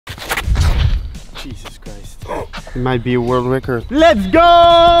Jesus Christ. It might be a world record. Let's go!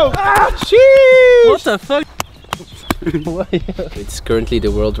 Ah, sheesh! What the fuck? It's currently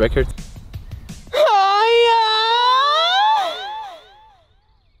the world record.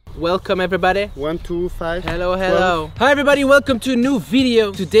 Welcome everybody. 1, 2, 5. Hello, hello. 12. Hi everybody, welcome to a new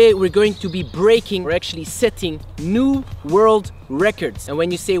video. Today we're going to be breaking, or actually setting, new world records. And when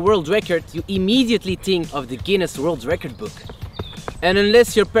you say world record, you immediately think of the Guinness World Record book. And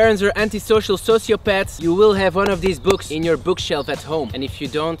unless your parents are antisocial sociopaths, you will have one of these books in your bookshelf at home. And if you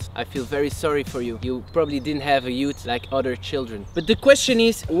don't, I feel very sorry for you. You probably didn't have a youth like other children. But the question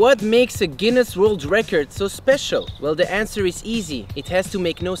is, what makes a Guinness World Record so special? Well, the answer is easy. It has to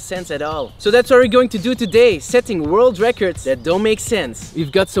make no sense at all. So that's what we're going to do today, setting world records that don't make sense.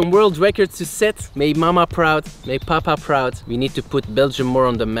 We've got some world records to set. Make mama proud, make papa proud. We need to put Belgium more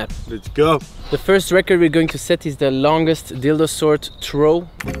on the map. Let's go. The first record we're going to set is the longest dildo sword throw.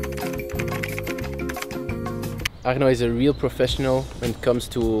 Arno is a real professional when it comes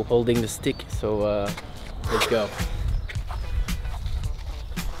to holding the stick, so let's go.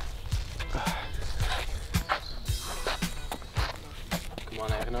 Come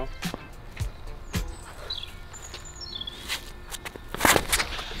on, Arno.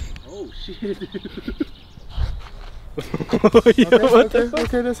 Oh shit!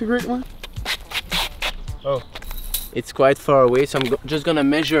 Okay, that's a great one. Oh. It's quite far away, so I'm just gonna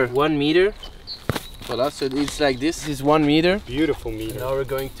measure 1 meter. Voilà, so it's like this. This is 1 meter. Beautiful meter. Now we're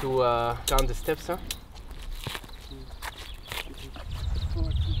going to count the steps, huh?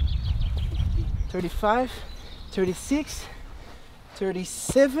 35, 36,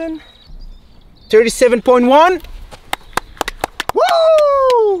 37, 37.1.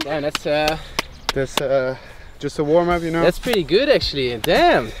 Woo! Damn, that's just a warm-up, you know. that's pretty good actually.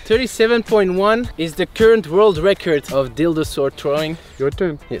 Damn, 37.1 is the current world record of dildo sword throwing. Your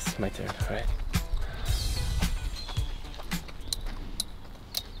turn. Yes, my turn. All right.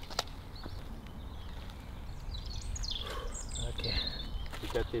 Okay, we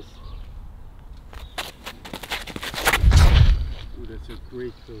got this. Ooh, that's a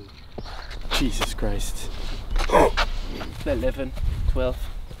great throw. Jesus Christ. 11, 12,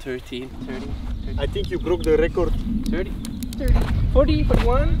 13, 30, 30. I think you broke the record. 30, 40,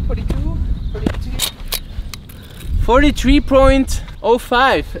 41, 42, 43,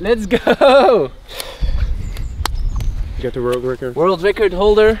 43.05. Let's go! You got the world record. World record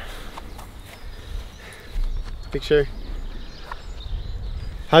holder. Picture.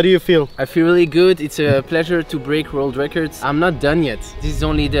 How do you feel? I feel really good. It's a pleasure to break world records. I'm not done yet. This is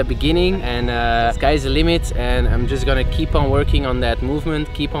only the beginning, and sky's the limit, and I'm just gonna keep on working on that movement,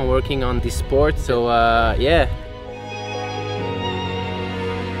 keep on working on this sport. So yeah.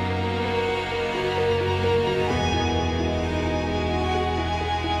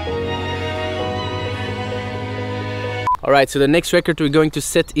 Alright, so the next record we're going to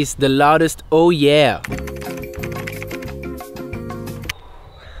set is the loudest oh yeah.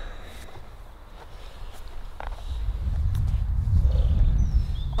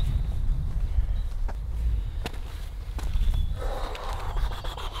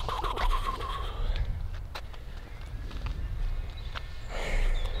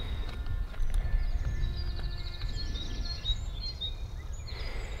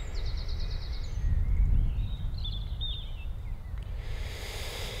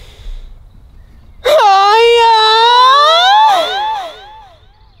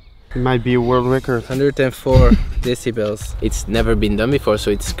 It might be a world record. 104 decibels. It's never been done before,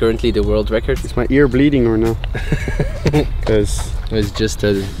 so it's currently the world record. Is my ear bleeding or no? Because it's just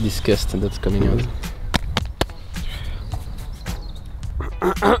a disgust that's coming out.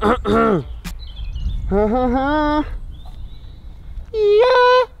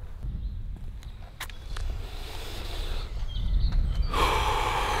 Yeah.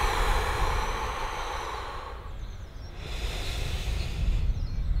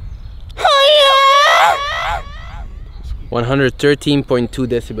 Oh, 113.2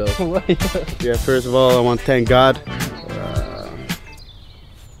 decibels. Yeah, first of all, I want to thank God.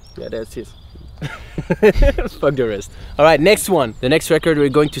 Yeah, that's it. Fuck the rest. Alright, next one. The next record we're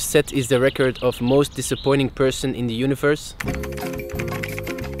going to set is the record of most disappointing person in the universe.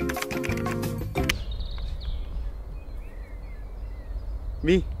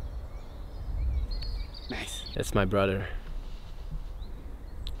 Me. Nice. That's my brother.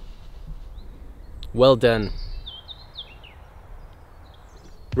 Well done.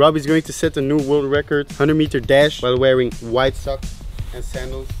 Rob is going to set a new world record, 100-meter dash, while wearing white socks and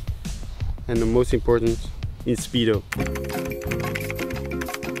sandals, and the most important, in Speedo.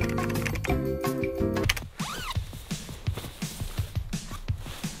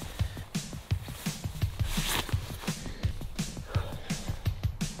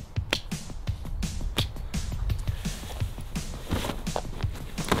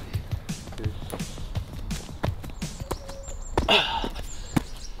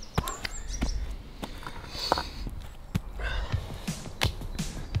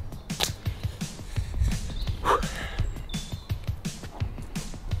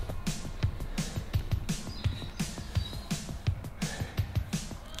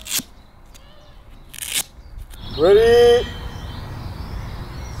 Ready,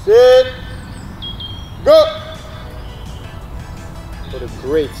 set, go! What a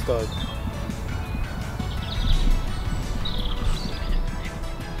great start.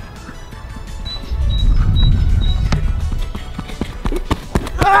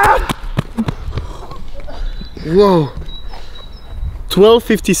 Whoa.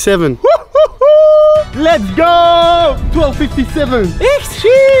 12:57. Let's go! 12:57.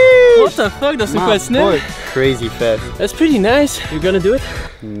 What the fuck, dat is nog wel snel. Crazy fast. That's pretty nice. You're gonna do it?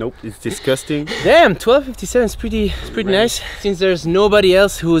 Nope, it's disgusting. Damn, 12:57 is pretty nice. Since there's nobody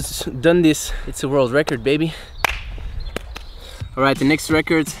else who's done this, it's a world record, baby. Alright, the next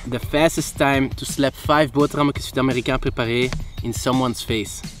record, the fastest time to slap 5 boterhammetjes Sud-Amerikaan préparé in someone's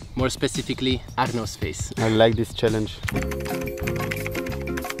face. More specifically, ARNO's face. I like this challenge.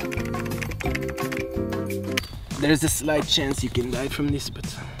 There's a slight chance you can die from this, but...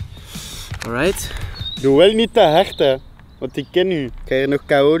 Alright. Doe wel niet te hard, hè. Want ik ken u. Kan je nog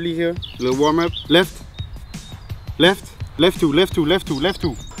KO liggen? Little warm-up. Left. Left. Left toe, left toe, left toe, left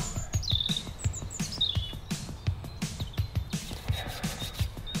toe.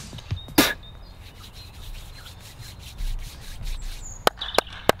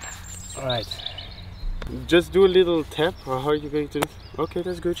 Alright. Just do a little tap, or how are you going to do? Okay,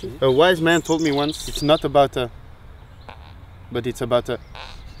 that's good. A wise man told me once, it's not about a... But it's about a...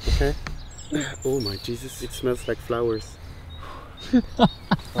 Okay? Oh my Jesus, it smells like flowers.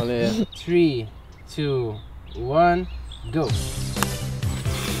 Allee, 3, 2, 1, go.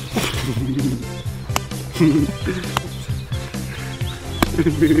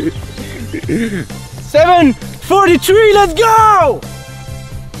 7:43, let's go!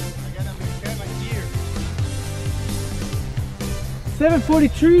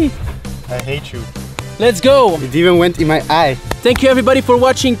 7:43. I hate you. Let's go. It even went in my eye. Thank you everybody for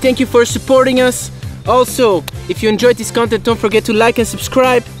watching. Thank you for supporting us. Also, if you enjoyed this content, don't forget to like and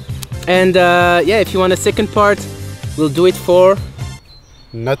subscribe. And yeah, if you want a second part, we'll do it for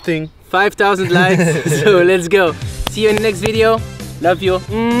Nothing. 5,000 likes. So let's go. See you in the next video. Love you.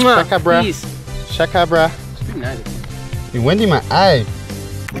 Mwah. Shaka bra. Peace. Shaka bra. It's pretty nice. It went in my eye.